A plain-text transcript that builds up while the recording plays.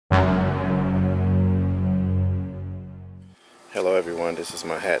Hello everyone, this is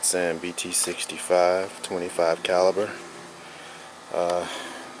my Hatsan BT65 25 caliber. Gonna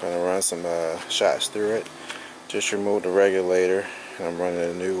run some shots through it. Just removed the regulator and I'm running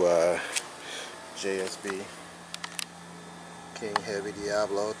a new JSB King Heavy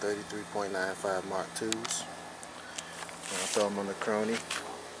Diablo 33.95 Mark IIs. I'll throw them on the Chrony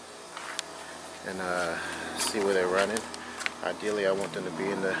and see where they're running. Ideally I want them to be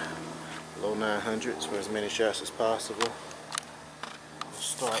in the low 900s for as many shots as possible.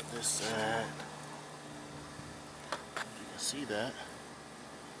 Start this side. You can see that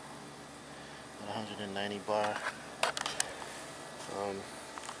 190 bar.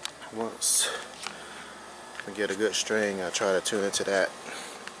 Once I get a good string, I try to tune into that.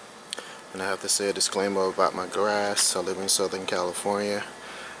 And I have to say a disclaimer about my grass. I live in Southern California.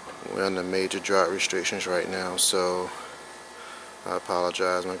 We're under major drought restrictions right now, so I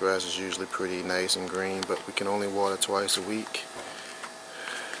apologize. My grass is usually pretty nice and green, but we can only water twice a week.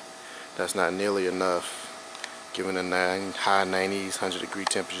 That's not nearly enough given the high 90s, 100-degree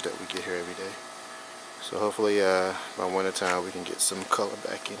temperature that we get here every day. So hopefully by winter time we can get some color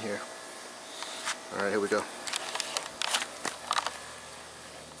back in here. Alright, here we go.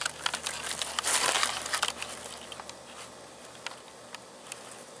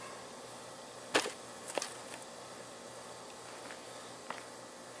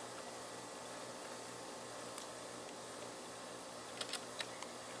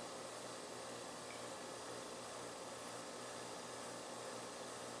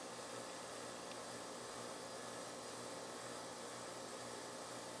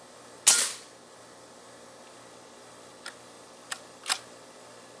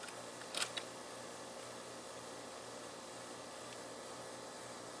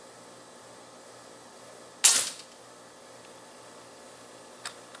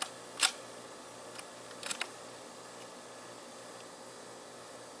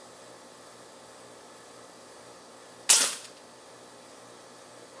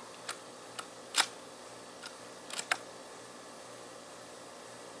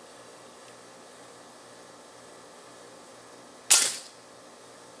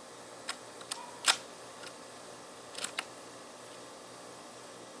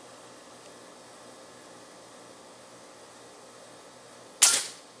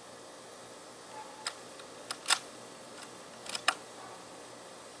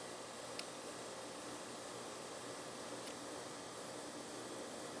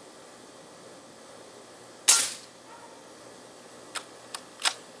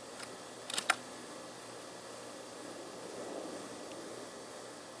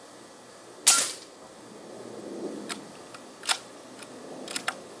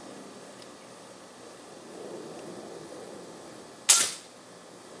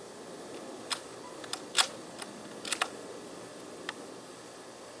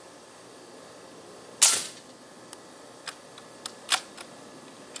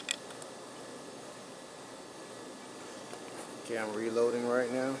 Okay, I'm reloading right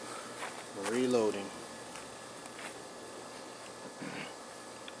now. Reloading.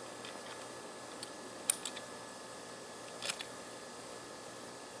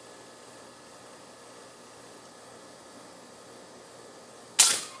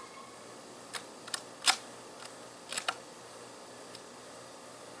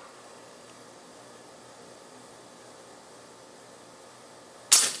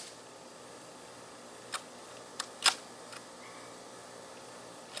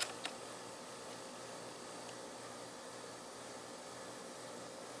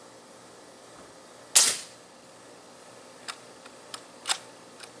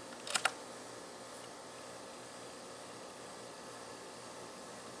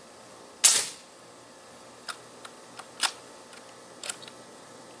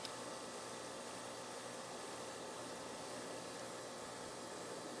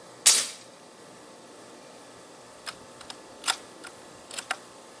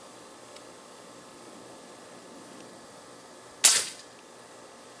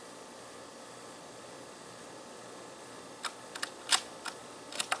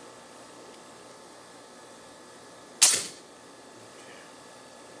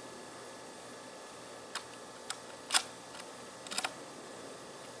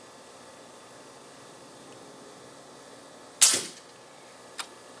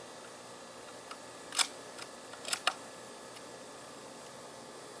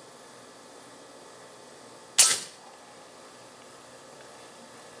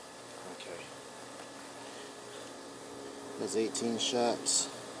 That's 18 shots.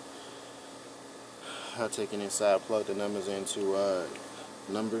 I'll take it inside, plug the numbers into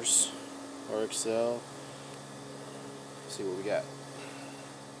numbers or Excel. Let's see what we got.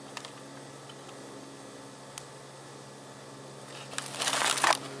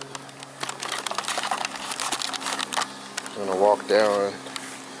 I'm gonna walk down,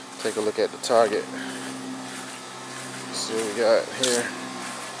 take a look at the target. See what we got here.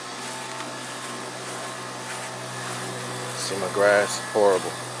 See, my grass,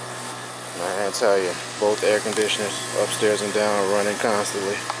 horrible. And I gotta tell you, both air conditioners upstairs and down are running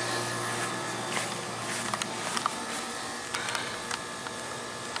constantly.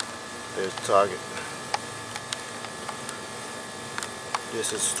 There's the target.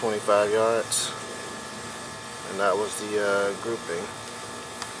 This is 25 yards. And that was the grouping.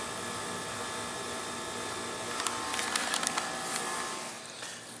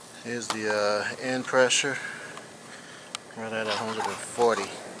 Here's the end pressure, right at 140.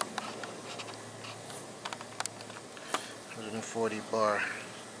 140 bar.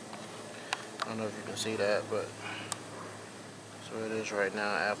 I don't know if you can see that, but that's where it is right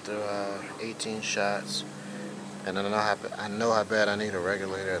now after 18 shots. And I know how bad I need a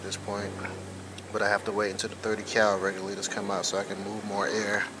regulator at this point, but I have to wait until the 30 cal regulators come out so I can move more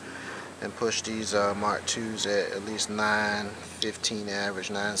air and push these Mark IIs at least 915 average,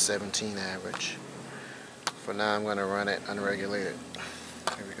 917 average. For now, I'm going to run it unregulated.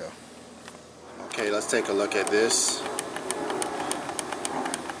 Here we go. Okay, let's take a look at this.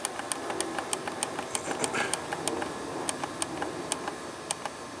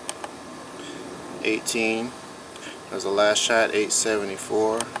 $18. That was the last shot,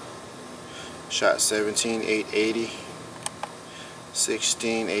 $874. Shot 17, $880.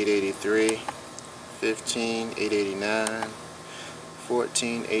 16, $883. 15, $889.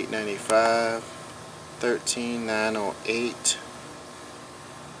 14, $895. 13, $908.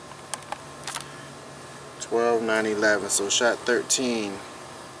 12, $911. So shot 13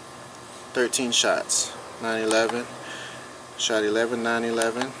 shots, $911. Shot 11,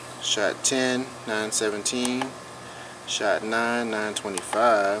 $911. Shot 10, $917. Shot 9,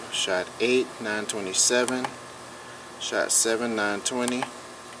 $925. Shot 8, $927. Shot 7, $920.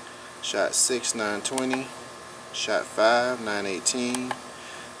 Shot 6, $920. Shot 5, $918.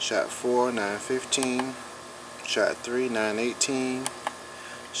 Shot 4, $915. Shot 3, $918.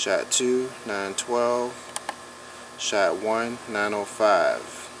 Shot 2, $912. Shot 1,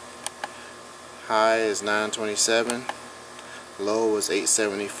 $905. High is $927. Low was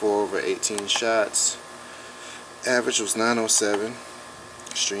 $874 over 18 shots. Average was $907.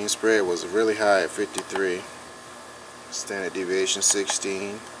 Extreme spread was really high at 53. Standard deviation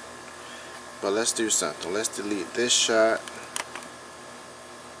 16. But let's do something. Let's delete this shot.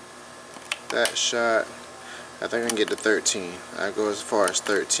 That shot. I think I can get to 13. I go as far as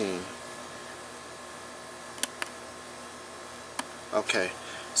 13. Okay.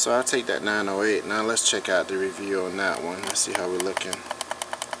 So I'll take that 908. Now let's check out the review on that one. Let's see how we're looking.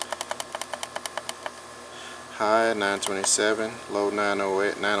 High 927, low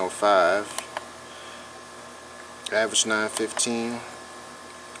 908, 905. Average 915.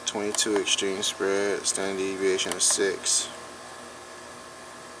 22 extreme spread. Standard deviation of 6.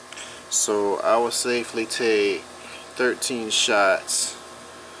 So I will safely take 13 shots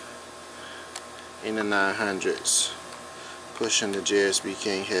in the 900s. Pushing the JSB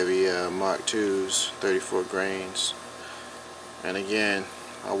King Heavy Mark IIs, 34 grains. And again,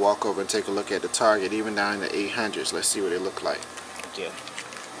 I'll walk over and take a look at the target, even down in the 800s. Let's see what it look like. Again.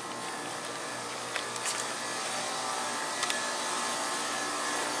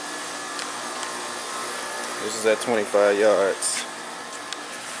 This is at 25 yards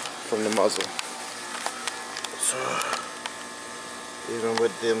from the muzzle. So, even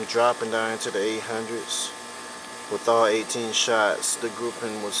with them dropping down into the 800s, with all 18 shots, the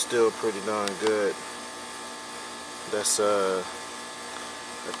grouping was still pretty darn good. That's a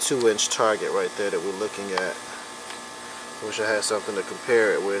 2-inch target right there that we're looking at. Wish I had something to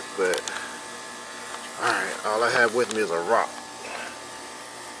compare it with, but alright, all I have with me is a rock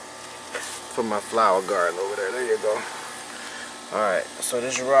from my flower garden over there. There you go. Alright, so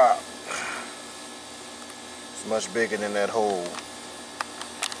this rock is much bigger than that hole.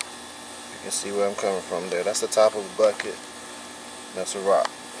 You can see where I'm coming from there. That's the top of a bucket. That's a rock.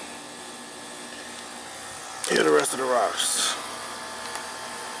 Here are the rest of the rocks.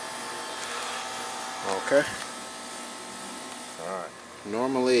 Okay. Alright.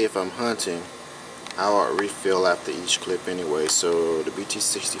 Normally if I'm hunting, I'll refill after each clip anyway. So the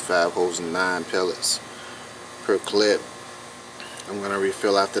BT65 holds 9 pellets per clip. I'm going to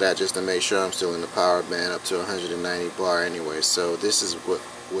refill after that just to make sure I'm still in the power band up to 190 bar anyway. So this is what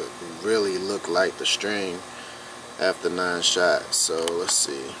really looked like the string after 9 shots. So let's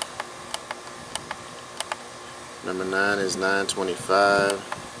see. Number 9 is 925,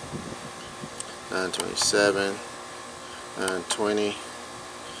 927, 920,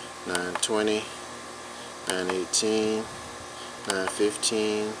 920, 918,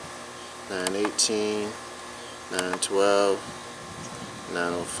 915, 918, 912,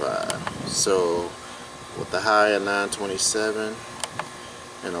 905. So with the high of 927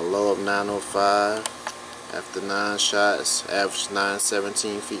 and a low of 905, after 9 shots, average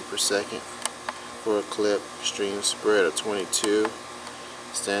 917 feet per second for a clip, extreme spread of 22,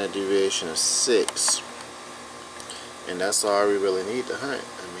 standard deviation of 6. And that's all we really need to hunt.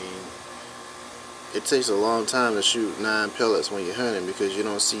 I mean, it takes a long time to shoot 9 pellets when you're hunting, because you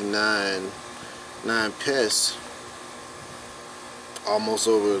don't see nine pests almost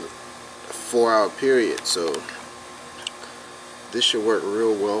over a 4-hour period. So this should work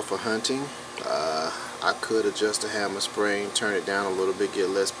real well for hunting. I could adjust the hammer spring, turn it down a little bit, get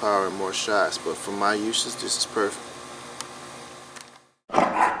less power and more shots, but for my uses, this is perfect.